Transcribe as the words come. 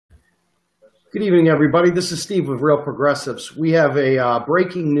Good evening, everybody. This is Steve with Real Progressives. We have a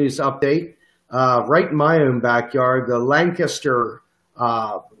breaking news update right in my own backyard. The Lancaster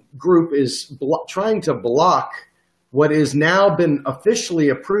group is trying to block what has now been officially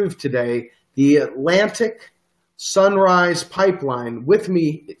approved today, the Atlantic Sunrise Pipeline. With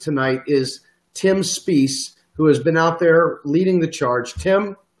me tonight is Tim Spiese, who has been out there leading the charge.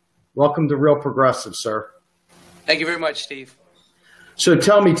 Tim, welcome to Real Progressives, sir. Thank you very much, Steve. So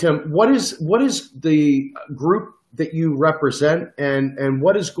tell me, Tim, what is the group that you represent, and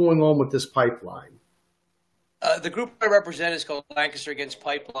what is going on with this pipeline? The group I represent is called Lancaster Against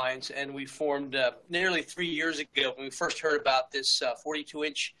Pipelines, and we formed nearly 3 years ago when we first heard about this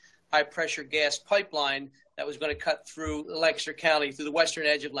 42-inch high-pressure gas pipeline that was going to cut through Lancaster County, through the western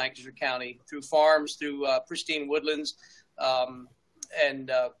edge of Lancaster County, through farms, through pristine woodlands,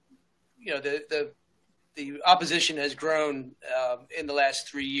 the opposition has grown in the last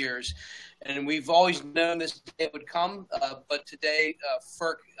 3 years, and we've always known this day would come. But today,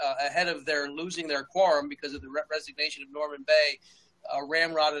 FERC, ahead of their losing their quorum because of the resignation of Norman Bay,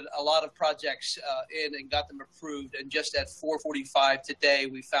 ramrodded a lot of projects in and got them approved. And just at 4:45 today,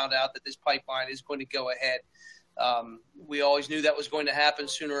 we found out that this pipeline is going to go ahead. We always knew that was going to happen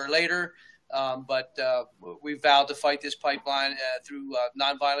sooner or later. But we vowed to fight this pipeline through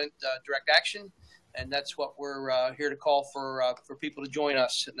nonviolent direct action. And that's what we're here to call for people to join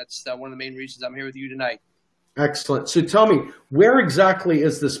us. And that's one of the main reasons I'm here with you tonight. Excellent. So tell me, where exactly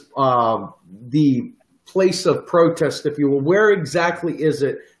is this, the place of protest, if you will? Where exactly is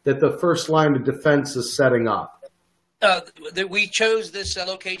it that the first line of defense is setting up? We chose this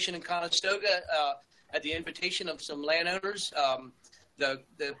location in Conestoga at the invitation of some landowners.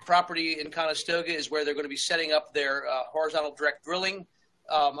 The property in Conestoga is where they're going to be setting up their horizontal direct drilling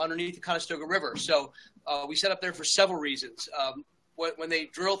underneath the Conestoga River. So we set up there for several reasons. When they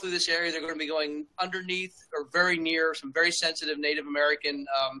drill through this area, they're going to be going underneath or very near some very sensitive Native American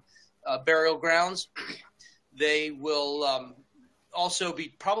burial grounds. They will also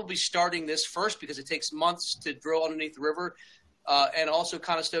be probably starting this first because it takes months to drill underneath the river. And also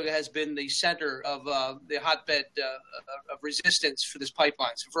Conestoga has been the center of the hotbed of resistance for this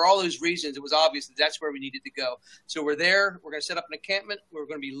pipeline. So for all those reasons, it was obvious that that's where we needed to go. So we're there. We're going to set up an encampment. We're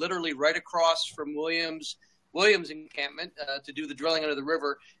going to be literally right across from Williams encampment to do the drilling under the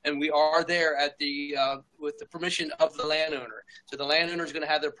river. And we are there at with the permission of the landowner. So the landowner is going to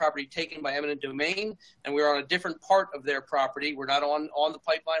have their property taken by eminent domain, and we're on a different part of their property. We're not on the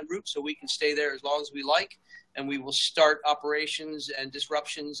pipeline route, so we can stay there as long as we like. And we will start operations and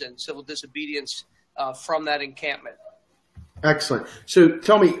disruptions and civil disobedience from that encampment. Excellent. So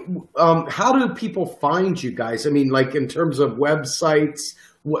tell me, how do people find you guys? I mean, like in terms of websites,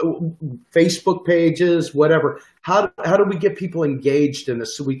 Facebook pages, whatever. How do we get people engaged in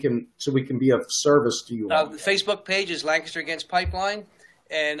this so we can be of service to you? The Facebook page is Lancaster Against Pipeline,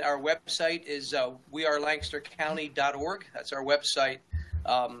 and our website is wearelancastercounty.org. That's our website.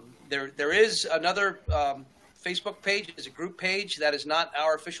 There is another Facebook page. Is a group page that is not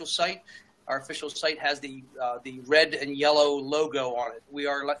our official site. Our official site has the red and yellow logo on it.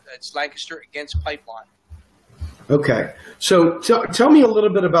 It's Lancaster Against Pipeline. Okay, so tell me a little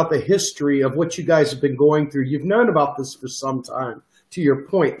bit about the history of what you guys have been going through. You've known about this for some time. To your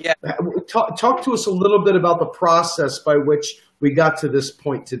point, yeah. Talk to us a little bit about the process by which we got to this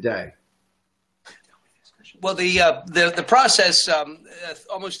point today. Well, the process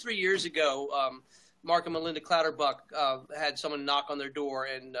almost 3 years ago. Mark and Melinda Clouderbuck had someone knock on their door,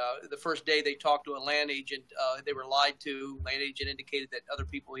 and the first day they talked to a land agent, they were lied to. Land agent indicated that other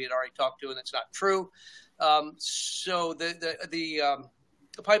people he had already talked to, and that's not true. So the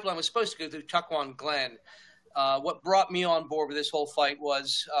pipeline was supposed to go through Tuckahoe Glen. What brought me on board with this whole fight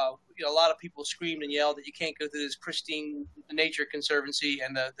was a lot of people screamed and yelled that you can't go through this pristine nature conservancy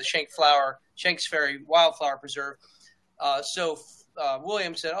and the Shanks Ferry Wildflower Preserve. So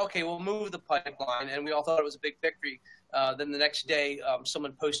William said, okay, we'll move the pipeline, and we all thought it was a big victory. Then the next day,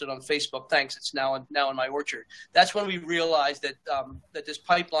 someone posted on Facebook, thanks, it's now in my orchard. That's when we realized that this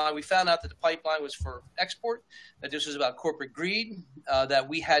pipeline, we found out that the pipeline was for export, that this was about corporate greed, that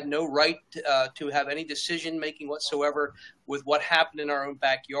we had no right to have any decision-making whatsoever with what happened in our own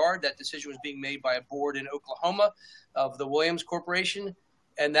backyard. That decision was being made by a board in Oklahoma of the Williams Corporation.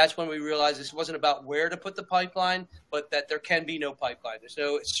 And that's when we realized this wasn't about where to put the pipeline, but that there can be no pipeline. It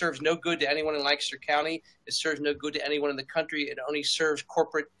serves no good to anyone in Lancaster County. It serves no good to anyone in the country. It only serves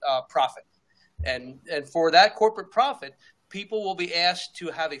corporate profit. And for that corporate profit, people will be asked to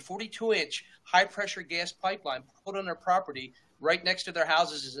have a 42-inch high-pressure gas pipeline put on their property right next to their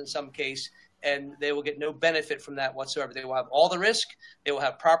houses in some case, and they will get no benefit from that whatsoever. They will have all the risk. They will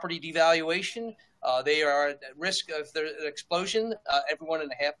have property devaluation. They are at risk of there's an explosion. Everyone in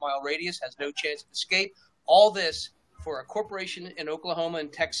a half-mile radius has no chance of escape. All this for a corporation in Oklahoma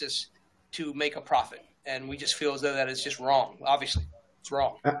and Texas to make a profit. And we just feel as though that is just wrong. Obviously, it's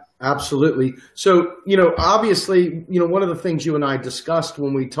wrong. Absolutely. So, obviously, one of the things you and I discussed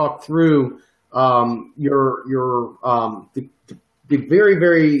when we talked through the very,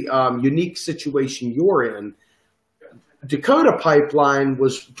 very unique situation you're in. Dakota Pipeline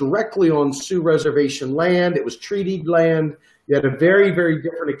was directly on Sioux Reservation land. It was treaty land. You had a very, very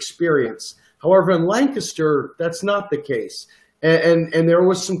different experience. However, in Lancaster, that's not the case. And there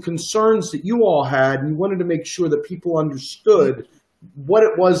was some concerns that you all had, and you wanted to make sure that people understood what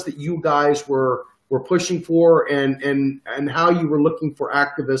it was that you guys were pushing for and how you were looking for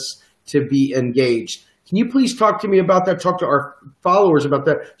activists to be engaged. Can you please talk to me about that? Talk to our followers about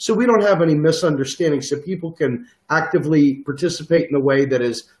that so we don't have any misunderstandings, so people can actively participate in a way that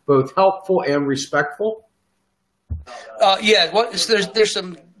is both helpful and respectful? There's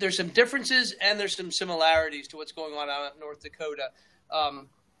some differences and there's some similarities to what's going on out in North Dakota.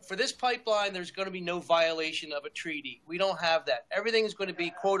 For this pipeline, there's going to be no violation of a treaty. We don't have that. Everything is going to be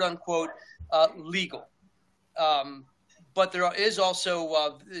quote unquote legal. But there is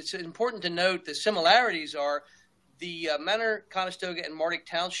also, it's important to note the similarities are the Menor, Conestoga, and Martic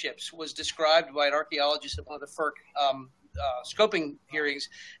townships was described by an archaeologist at one of the FERC scoping hearings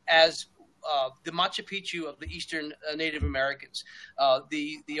as the Machu Picchu of the Eastern Native Americans.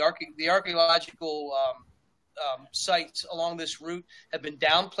 The archaeological sites along this route have been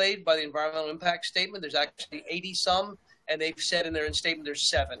downplayed by the environmental impact statement. There's actually 80 some. And they've said in their statement there's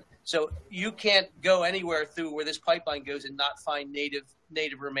 7. So you can't go anywhere through where this pipeline goes and not find native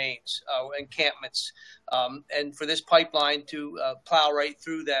remains, encampments. And for this pipeline to plow right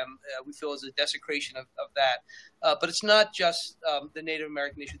through them, we feel is a desecration of that. But it's not just the Native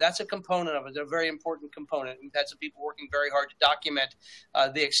American issue. That's a component of it. It's a very important component. We've had some people working very hard to document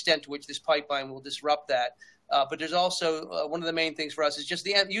the extent to which this pipeline will disrupt that. But there's also one of the main things for us is just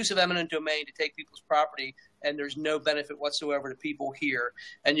the use of eminent domain to take people's property, and there's no benefit whatsoever to people here.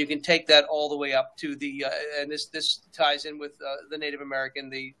 And you can take that all the way up to the and this ties in with the Native American,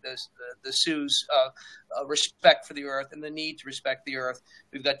 the Sioux's respect for the earth and the need to respect the earth.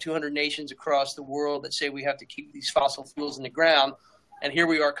 We've got 200 nations across the world that say we have to keep these fossil fuels in the ground, and here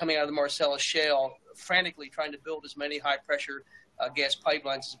we are coming out of the Marcellus Shale, frantically trying to build as many high pressure gas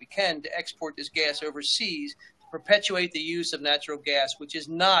pipelines as we can to export this gas overseas to perpetuate the use of natural gas, which is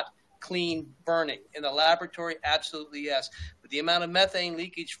not clean burning. In the laboratory, absolutely yes. But the amount of methane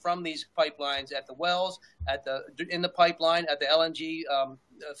leakage from these pipelines at the wells, in the pipeline, at the LNG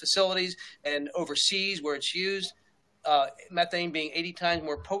facilities, and overseas where it's used, methane being 80 times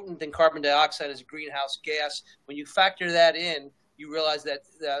more potent than carbon dioxide as a greenhouse gas. When you factor that in, you realize that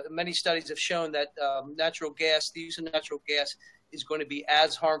many studies have shown that the use of natural gas is going to be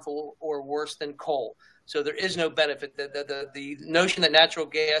as harmful or worse than coal. So there is no benefit. The notion that natural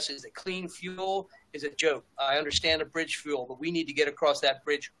gas is a clean fuel is a joke. I understand a bridge fuel, but we need to get across that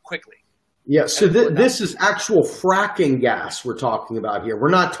bridge quickly. Yeah, so this is actual fracking gas we're talking about here. We're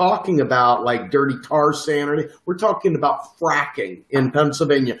not talking about like dirty tar sand or anything. We're talking about fracking in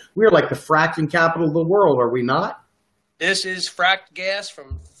Pennsylvania. We are like the fracking capital of the world, are we not? This is fracked gas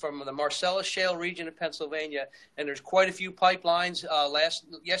from the Marcellus Shale region of Pennsylvania, and there's quite a few pipelines.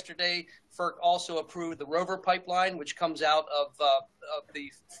 Yesterday, FERC also approved the Rover pipeline, which comes out of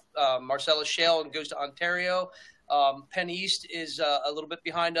the Marcellus Shale and goes to Ontario. Penn East is a little bit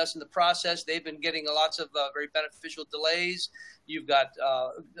behind us in the process. They've been getting lots of very beneficial delays. You've got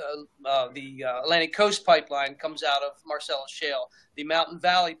the Atlantic Coast pipeline comes out of Marcellus Shale. The Mountain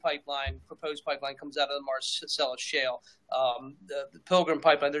Valley pipeline, proposed pipeline, comes out of the Marcellus Shale. The Pilgrim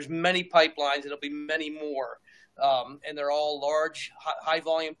pipeline. There's many pipelines. There'll be many more. And they're all large,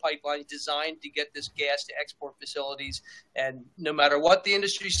 high-volume pipelines designed to get this gas to export facilities. And no matter what the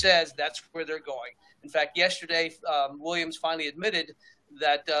industry says, that's where they're going. In fact, yesterday, Williams finally admitted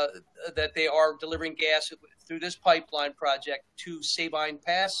that they are delivering gas through this pipeline project to Sabine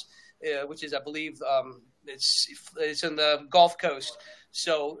Pass, which is, I believe, it's in the Gulf Coast.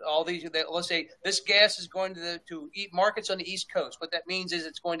 So all these, let's say this gas is going to markets on the East Coast. What that means is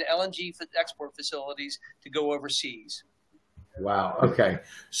it's going to LNG export facilities to go overseas. Wow. Okay.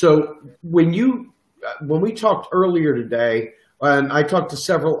 So when we talked earlier today, and I talked to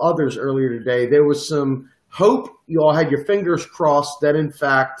several others earlier today, there was some hope. You all had your fingers crossed that, in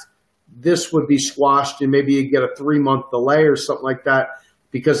fact, this would be squashed and maybe you get a 3-month delay or something like that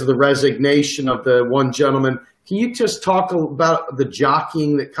because of the resignation of the one gentleman. Can you just talk about the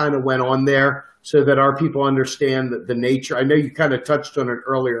jockeying that kind of went on there so that our people understand the nature? I know you kind of touched on it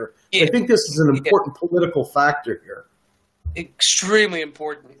earlier. Yeah. I think this is an important political factor here. Extremely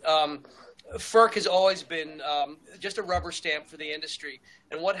important. FERC has always been just a rubber stamp for the industry.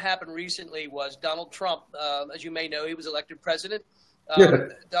 And what happened recently was Donald Trump, as you may know, he was elected president.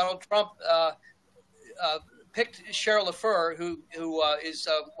 Donald Trump picked Cheryl LaFleur, who is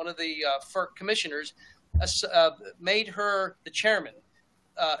one of the FERC commissioners, made her the chairman.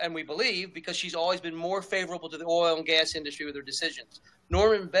 And we believe because she's always been more favorable to the oil and gas industry with her decisions.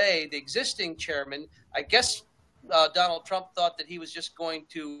 Norman Bay, the existing chairman, I guess Donald Trump thought that he was just going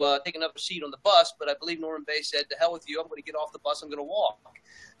to take another seat on the bus, but I believe Norman Bay said, to hell with you, I'm going to get off the bus, I'm going to walk.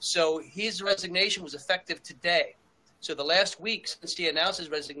 So his resignation was effective today. So the last week since he announced his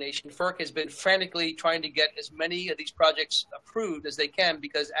resignation, FERC has been frantically trying to get as many of these projects approved as they can,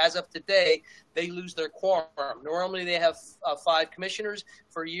 because as of today, they lose their quorum. Normally they have 5 commissioners.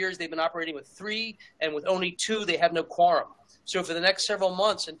 For years, they've been operating with 3, and with only 2, they have no quorum. So for the next several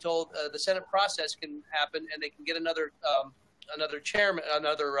months, until the Senate process can happen and they can get another chairman,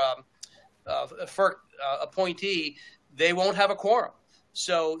 another FERC appointee, they won't have a quorum.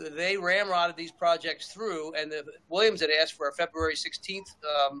 So they ramrodded these projects through, and the Williams had asked for a February 16th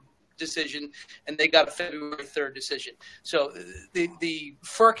decision, and they got a February 3rd decision. So the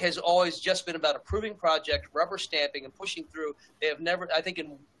FERC has always just been about approving projects, rubber stamping, and pushing through. They have never, I think,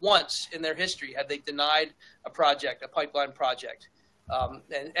 once in their history have they denied a project, a pipeline project.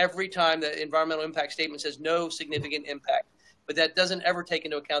 And every time the environmental impact statement says no significant impact. But that doesn't ever take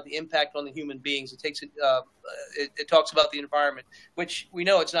into account the impact on the human beings. It talks about the environment, which we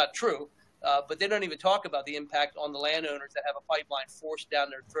know it's not true, but they don't even talk about the impact on the landowners that have a pipeline forced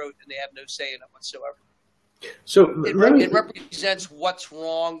down their throat and they have no say in it whatsoever. So it represents what's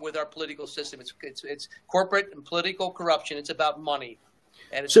wrong with our political system. It's corporate and political corruption. It's about money,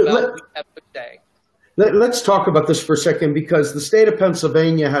 and it's about we have a day. Let's talk about this for a second, because the state of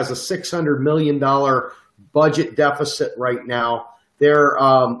Pennsylvania has a $600 million budget deficit right now. They're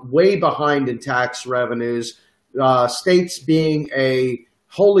way behind in tax revenues. States being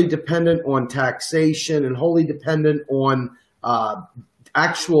wholly dependent on taxation and wholly dependent on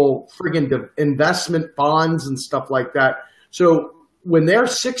actual friggin' investment bonds and stuff like that. So when they're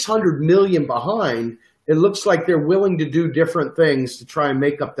 600 million behind, it looks like they're willing to do different things to try and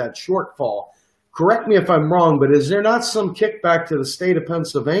make up that shortfall. Correct me if I'm wrong, but is there not some kickback to the state of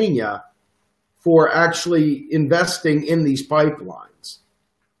Pennsylvania for actually investing in these pipelines?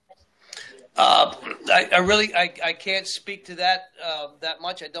 I can't speak to that that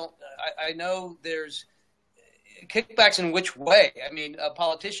much. I know there's kickbacks in which way. I mean,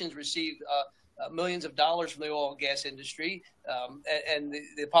 politicians receive millions of dollars from the oil and gas industry, and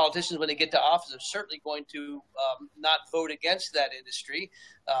the politicians, when they get to office, are certainly going to not vote against that industry.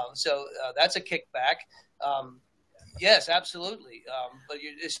 So that's a kickback. Yes, absolutely. But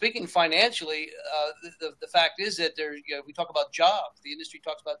speaking financially, the fact is that we talk about jobs. The industry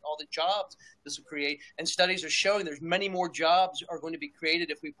talks about all the jobs this will create, and studies are showing there's many more jobs are going to be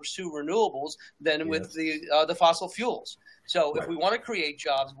created if we pursue renewables than with the fossil fuels. So if we want to create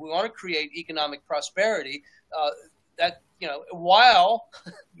jobs, we want to create economic prosperity, while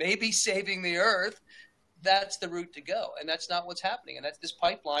maybe saving the earth, that's the route to go, and that's not what's happening. And this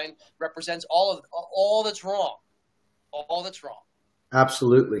pipeline represents all that's wrong. All that's wrong.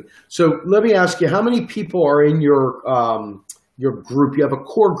 Absolutely. So let me ask you, how many people are in your group? You have a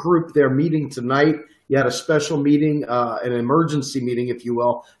core group there meeting tonight. You had a special meeting, an emergency meeting, if you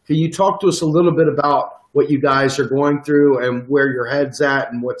will. Can you talk to us a little bit about what you guys are going through and where your head's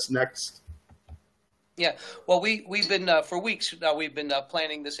at and what's next? Yeah, well, we've been for weeks now. We've been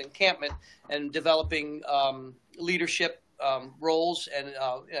planning this encampment and developing leadership roles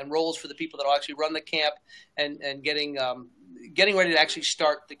and roles for the people that will actually run the camp and getting ready to actually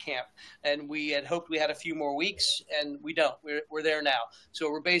start the camp. And we had hoped we had a few more weeks, and we don't. We're there now.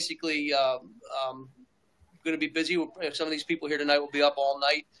 So we're basically going to be busy. Some of these people here tonight will be up all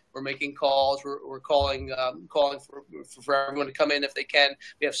night. We're making calls. We're calling for everyone to come in if they can.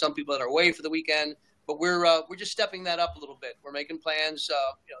 We have some people that are away for the weekend. But we're just stepping that up a little bit. We're making plans.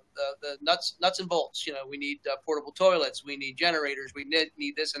 The nuts and bolts. We need portable toilets. We need generators. We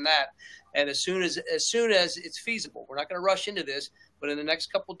need this and that. And as soon as it's feasible, we're not going to rush into this. But in the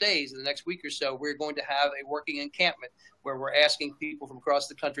next couple of days, in the next week or so, we're going to have a working encampment where we're asking people from across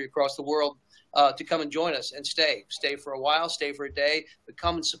the country, across the world, to come and join us and stay for a while, stay for a day, but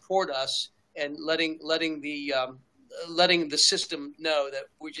come and support us and letting the letting the system know that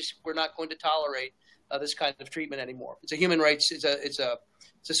we're not going to tolerate this kind of treatment anymore. It's a human rights, it's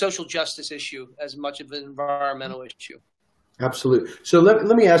a social justice issue as much of an environmental issue. Absolutely. So let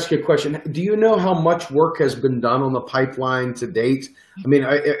me ask you a question. Do you know how much work has been done on the pipeline to date? I mean,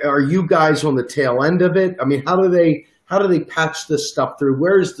 are you guys on the tail end of it? I mean, how do they patch this stuff through?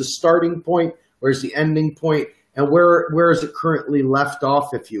 Where is the starting point? Where's the ending point? And where is it currently left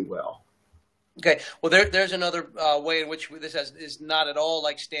off, if you will? Okay. Well, there's another way in which this is not at all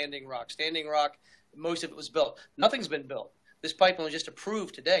like Standing Rock. Standing Rock, most of it was built. Nothing's been built. This pipeline was just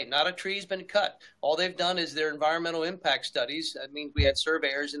approved today. Not a tree's been cut. All they've done is their environmental impact studies. That means we had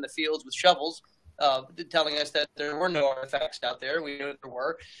surveyors in the fields with shovels telling us that there were no artifacts out there. We knew there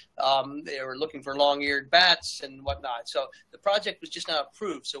were. They were looking for long-eared bats and whatnot. So the project was just not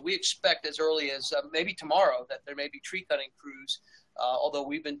approved. So we expect as early as maybe tomorrow that there may be tree cutting crews, although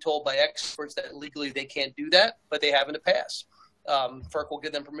we've been told by experts that legally they can't do that, but they have in the past. FERC will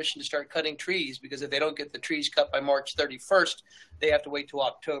give them permission to start cutting trees, because if they don't get the trees cut by March 31st, they have to wait till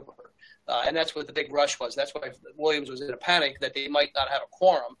October. And that's what the big rush was. That's why Williams was in a panic that they might not have a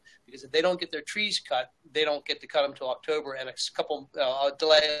quorum, because if they don't get their trees cut, they don't get to cut them till October. And a couple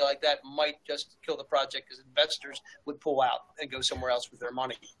delay like that might just kill the project, because investors would pull out and go somewhere else with their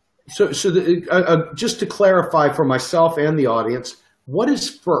money. So just to clarify for myself and the audience, what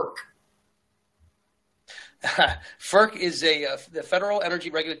is FERC? FERC is the Federal Energy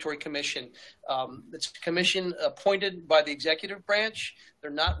Regulatory Commission. It's a commission appointed by the executive branch.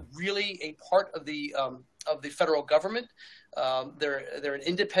 They're not really a part of the federal government. They're an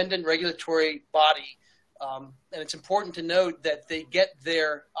independent regulatory body, and it's important to note that they get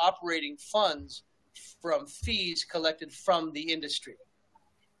their operating funds from fees collected from the industry.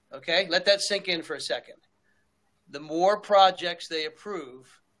 Okay, let that sink in for a second. The more projects they approve,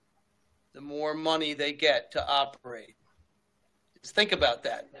 the more money they get to operate. Just think about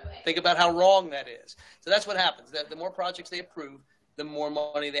that. Think about how wrong that is. So that's what happens. The more projects they approve, the more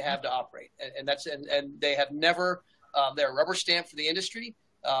money they have to operate. And they have never, they're a rubber stamp for the industry.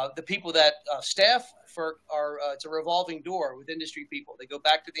 The people that staff are it's a revolving door with industry people. They go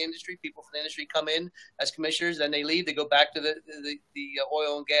back to the industry. People from the industry come in as commissioners, then they leave. They go back to the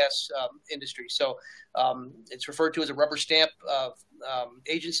oil and gas industry. So it's referred to as a rubber stamp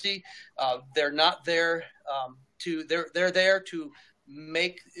agency. They're not there they're there to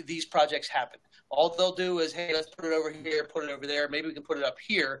make these projects happen. All they'll do is, hey, let's put it over here, put it over there. Maybe we can put it up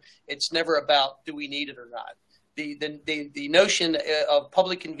here. It's never about, do we need it or not? The notion of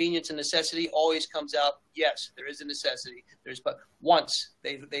public convenience and necessity always comes out. Yes, there is a necessity. But once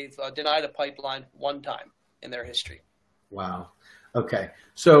they've denied a pipeline one time in their history. Wow. Okay.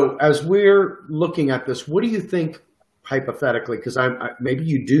 So as we're looking at this, what do you think, hypothetically, because maybe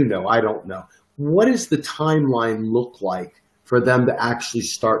you do know, I don't know, what does the timeline look like for them to actually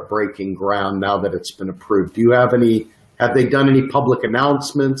start breaking ground now that it's been approved? Do you have they done any public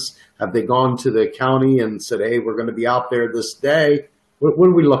announcements? Have they gone to the county and said, hey, we're going to be out there this day? What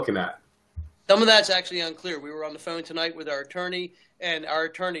are we looking at? Some of that's actually unclear. We were on the phone tonight with our attorney, and our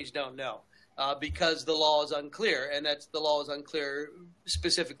attorneys don't know because the law is unclear. And the law is unclear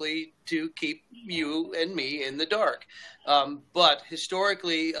specifically to keep you and me in the dark. But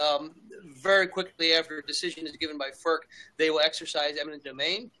historically, very quickly after a decision is given by FERC, they will exercise eminent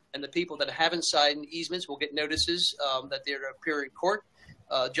domain. And the people that haven't signed easements will get notices that they're to appear in court.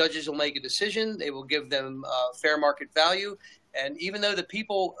 Judges will make a decision. They will give them fair market value. And even though the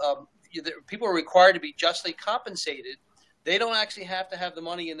people are required to be justly compensated, they don't actually have to have the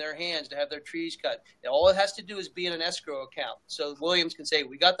money in their hands to have their trees cut. All it has to do is be in an escrow account. So Williams can say,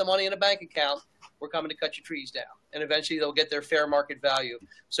 we got the money in a bank account. We're coming to cut your trees down. And eventually they'll get their fair market value.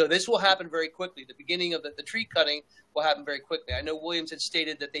 So this will happen very quickly. The beginning of the tree cutting will happen very quickly. I know Williams had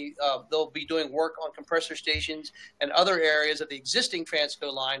stated that they'll be doing work on compressor stations and other areas of the existing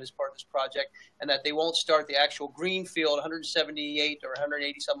Transco line as part of this project, and that they won't start the actual greenfield 178 or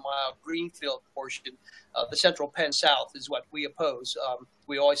 180 some mile greenfield portion. The Central Penn South is what we oppose.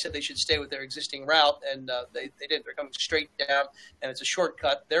 We always said they should stay with their existing route, and they didn't. They're coming straight down, and it's a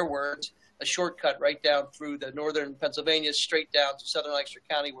shortcut, their words, a shortcut right down through the northern Pennsylvania, straight down to southern Lancaster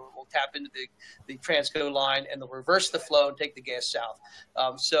County, where we'll tap into the Transco line, and they'll reverse the flow and take the gas south.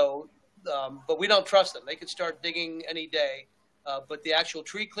 But we don't trust them. They could start digging any day. But the actual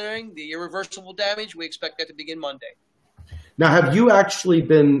tree clearing, the irreversible damage, we expect that to begin Monday. Now, have you actually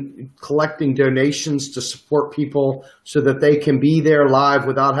been collecting donations to support people so that they can be there live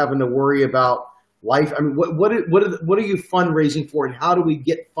without having to worry about life? I mean, what are you fundraising for, and how do we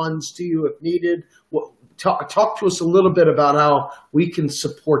get funds to you if needed? Talk to us a little bit about how we can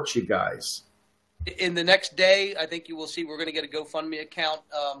support you guys. In the next day, I think you will see we're going to get a GoFundMe account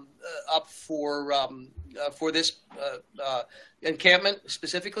up for this encampment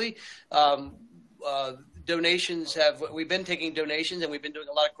specifically. Donations we've been taking donations, and we've been doing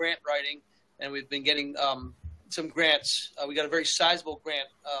a lot of grant writing, and we've been getting some grants. We got a very sizable grant.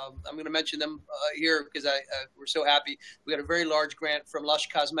 I'm going to mention them here because we're so happy. We got a very large grant from Lush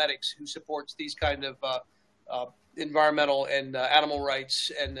Cosmetics, who supports these kind of environmental and animal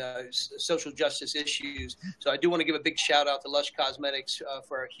rights and social justice issues. So I do want to give a big shout out to Lush Cosmetics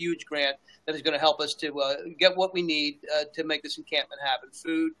for a huge grant that is going to help us to get what we need to make this encampment happen: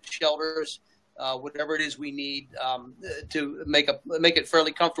 food, shelters, whatever it is we need to make it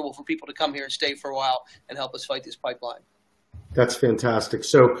fairly comfortable for people to come here and stay for a while and help us fight this pipeline. That's fantastic.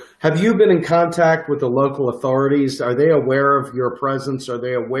 So have you been in contact with the local authorities? Are they aware of your presence? Are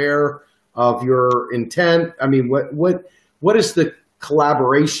they aware of your intent? I mean, what is the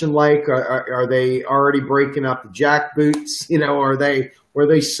collaboration like? Are they already breaking up the jackboots? You know, were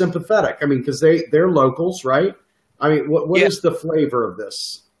they sympathetic? I mean, because they're locals, right? I mean, what is the flavor of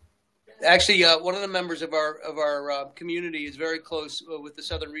this? Actually, one of the members of our community is very close with the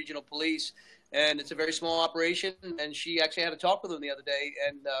Southern Regional Police, and it's a very small operation. And she actually had a talk with them the other day,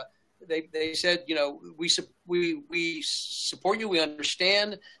 and they said, you know, we support you, we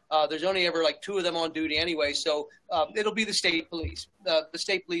understand. There's only ever like 2 of them on duty anyway, so it'll be the state police. The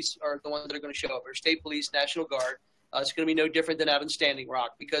state police are the ones that are going to show up. Or state police, National Guard. It's going to be no different than out in Standing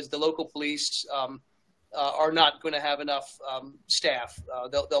Rock, because the local police are not going to have enough staff.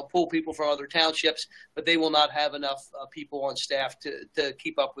 They'll pull people from other townships, but they will not have enough people on staff to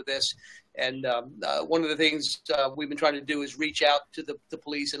keep up with this. And one of the things we've been trying to do is reach out to the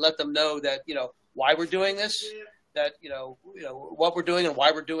police and let them know that, you know, why we're doing this, that, you know, what we're doing and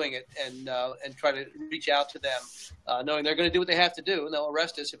why we're doing it, and try to reach out to them, knowing they're going to do what they have to do, and they'll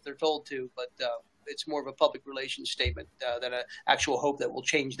arrest us if they're told to. But it's more of a public relations statement than an actual hope that will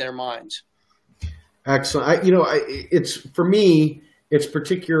change their minds. Excellent. It's for me, it's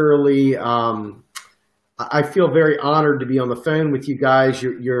particularly, I feel very honored to be on the phone with you guys.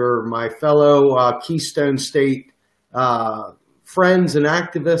 You're my fellow Keystone State friends and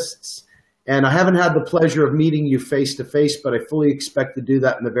activists, and I haven't had the pleasure of meeting you face to face, but I fully expect to do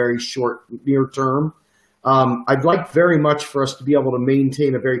that in the very near term. I'd like very much for us to be able to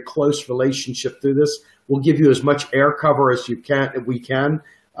maintain a very close relationship through this. We'll give you as much air cover as we can.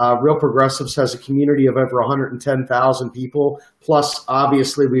 Real Progressives has a community of over 110,000 people. Plus,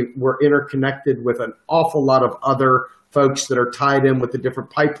 obviously, we're interconnected with an awful lot of other folks that are tied in with the different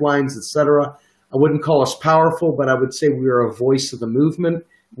pipelines, et cetera. I wouldn't call us powerful, but I would say we are a voice of the movement.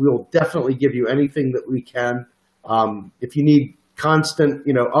 We will definitely give you anything that we can. If you need constant,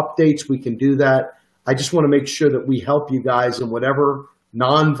 updates, we can do that. I just want to make sure that we help you guys in whatever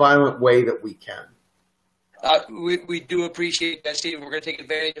nonviolent way that we can. We do appreciate that, Stephen. We're going to take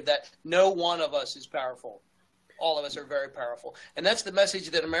advantage of that. No one of us is powerful. All of us are very powerful. And that's the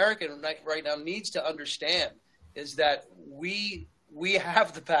message that America right now needs to understand, is that we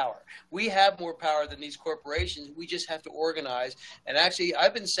have the power. We have more power than these corporations. We just have to organize. And actually,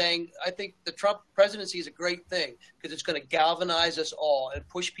 I've been saying, I think the Trump presidency is a great thing, because it's going to galvanize us all and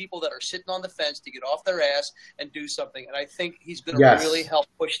push people that are sitting on the fence to get off their ass and do something. And I think he's going to really help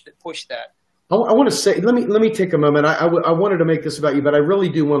push that. I want to say, let me take a moment. I wanted to make this about you, but I really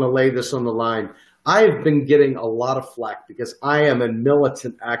do want to lay this on the line. I have been getting a lot of flack because I am a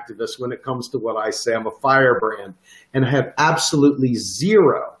militant activist when it comes to what I say. I'm a firebrand, and I have absolutely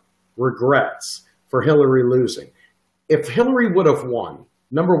zero regrets for Hillary losing. If Hillary would have won,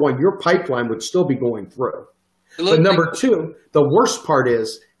 number one, your pipeline would still be going through. But number two, the worst part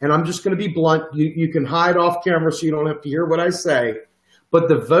is, and I'm just going to be blunt, you can hide off camera so you don't have to hear what I say, but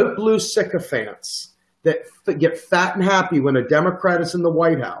the vote blue sycophants that get fat and happy when a Democrat is in the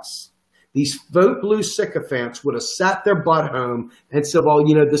White House, these vote blue sycophants would have sat their butt home and said, well,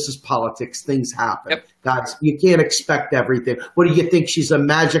 this is politics. Things happen. Yep. Guys, you can't expect everything. What do you think? She's a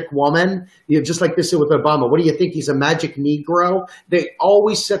magic woman? Just like they said with Obama. What do you think? He's a magic Negro? They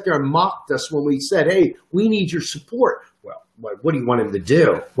always sat there and mocked us when we said, hey, we need your support. Well, what do you want him to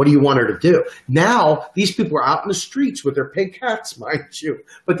do? What do you want her to do? Now, these people are out in the streets with their pink hats, mind you,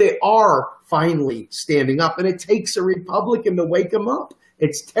 but they are finally standing up, and it takes a Republican to wake them up.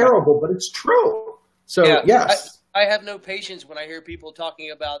 It's terrible, but it's true. So, yes. I have no patience when I hear people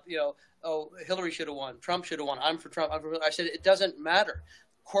talking about, oh, Hillary should have won. Trump should have won. I'm for Trump. I said, it doesn't matter.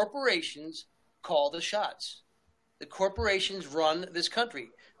 Corporations call the shots. The corporations run this country.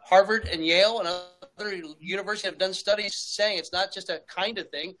 Harvard and Yale and other universities have done studies saying it's not just a kind of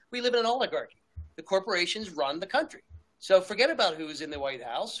thing. We live in an oligarchy. The corporations run the country. So forget about who's in the White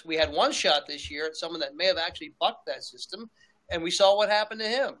House. We had one shot this year at someone that may have actually bucked that system, and we saw what happened to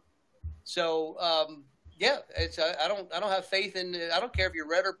him. So yeah, I don't have faith in. I don't care if you're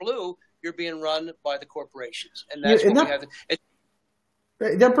red or blue. You're being run by the corporations, and that's what we have.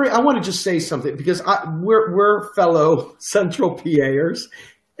 I want to just say something because we're fellow Central PAers.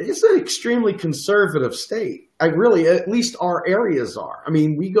 It's an extremely conservative state. At least our areas are. I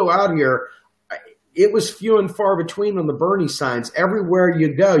mean, we go out here. It was few and far between on the Bernie signs. Everywhere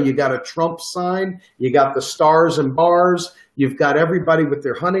you go, you got a Trump sign. You got the stars and bars. You've got everybody with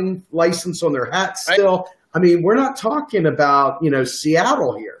their hunting license on their hat still. Right. I mean, we're not talking about,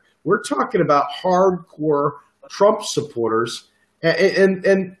 Seattle here. We're talking about hardcore Trump supporters.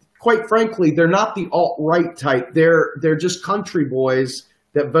 And quite frankly, they're not the alt-right type. They're just country boys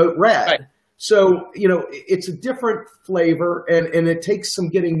that vote red. Right. So, it's a different flavor and it takes some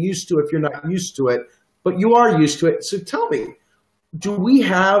getting used to if you're not used to it, but you are used to it. So tell me, do we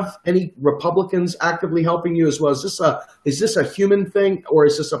have any Republicans actively helping you as well? Is this a human thing or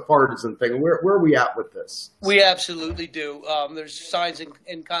is this a partisan thing? Where are we at with this? We absolutely do. There's signs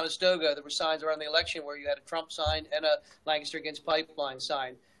in Conestoga. There were signs around the election where you had a Trump sign and a Lancaster against pipeline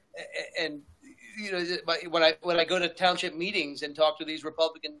sign. And when I go to township meetings and talk to these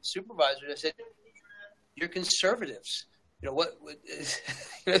Republican supervisors, I said, "You're conservatives.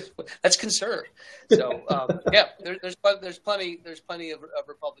 That's conservative." So yeah, there's plenty of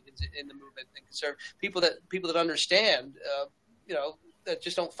Republicans in the movement and conservative people that understand, that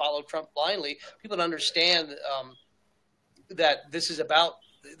just don't follow Trump blindly. People that understand that this is about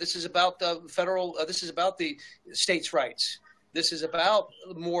the federal. This is about the states' rights. This is about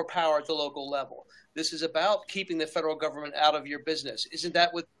more power at the local level. This is about keeping the federal government out of your business. Isn't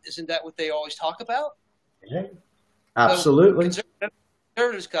that what they always talk about? Yeah, absolutely. So,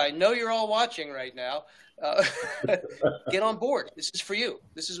 conservatives guy, know you're all watching right now. Get on board. This is for you.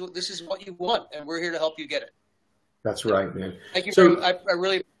 This is what you want, and we're here to help you get it. That's right, man. Thank you. I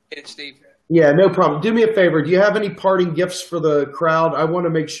really appreciate it, Steve. Yeah, no problem. Do me a favor. Do you have any parting gifts for the crowd? I want to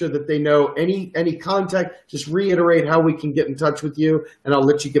make sure that they know any contact. Just reiterate how we can get in touch with you, and I'll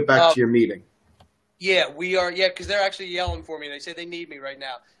let you get back to your meeting. Yeah, we are. Yeah, because they're actually yelling for me. They say they need me right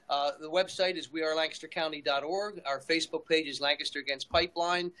now. The website is wearelancastercounty.org. Our Facebook page is Lancaster Against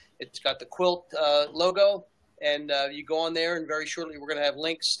Pipeline. It's got the quilt logo. And you go on there, and very shortly we're going to have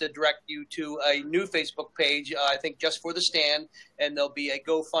links to direct you to a new Facebook page, I think just for the stand, and there'll be a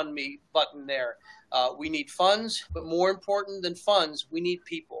GoFundMe button there. We need funds, but more important than funds, we need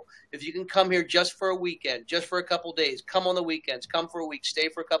people. If you can come here just for a weekend, just for a couple days, come on the weekends, come for a week, stay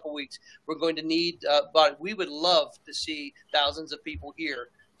for a couple weeks. We're going to need, but we would love to see thousands of people here,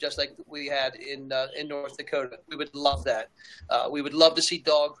 just like we had in North Dakota. We would love that. We would love to see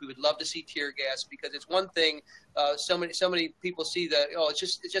dogs. We would love to see tear gas, because it's one thing. So many people see that,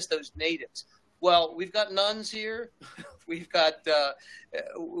 it's just those natives. Well, we've got nuns here. We've got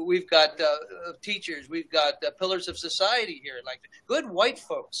teachers. We've got pillars of society here, like good white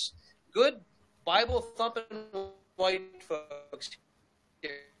folks, good Bible thumping white folks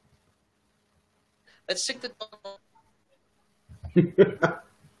here. Let's sick the dog.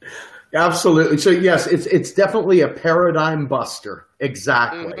 Absolutely. So yes, it's definitely a paradigm buster.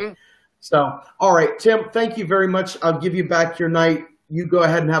 Exactly. Mm-hmm. So, all right, Tim, thank you very much. I'll give you back your night. You go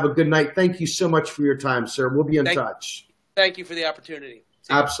ahead and have a good night. Thank you so much for your time, sir. We'll be in touch. Thank you for the opportunity.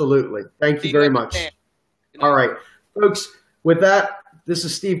 Absolutely. Thank you very much. All right, folks, with that, this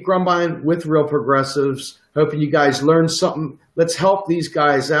is Steve Grumbine with Real Progressives. Hoping you guys learned something. Let's help these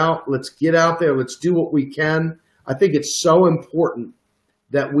guys out. Let's get out there. Let's do what we can. I think it's so important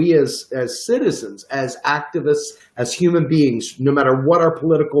that we as citizens, as activists, as human beings, no matter what our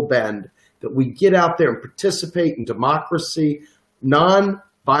political bend, that we get out there and participate in democracy,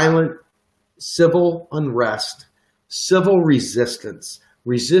 non-violent civil unrest, civil resistance,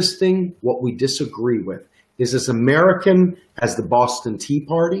 resisting what we disagree with is as American as the Boston Tea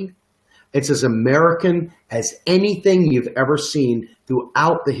Party. It's as American as anything you've ever seen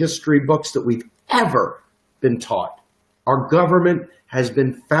throughout the history books that we've ever been taught. Our government has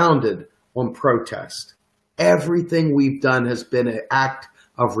been founded on protest. Everything we've done has been an act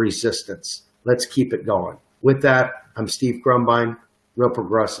of resistance. Let's keep it going. With that, I'm Steve Grumbine, Real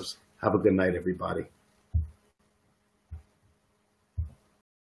Progressives. Have a good night, everybody.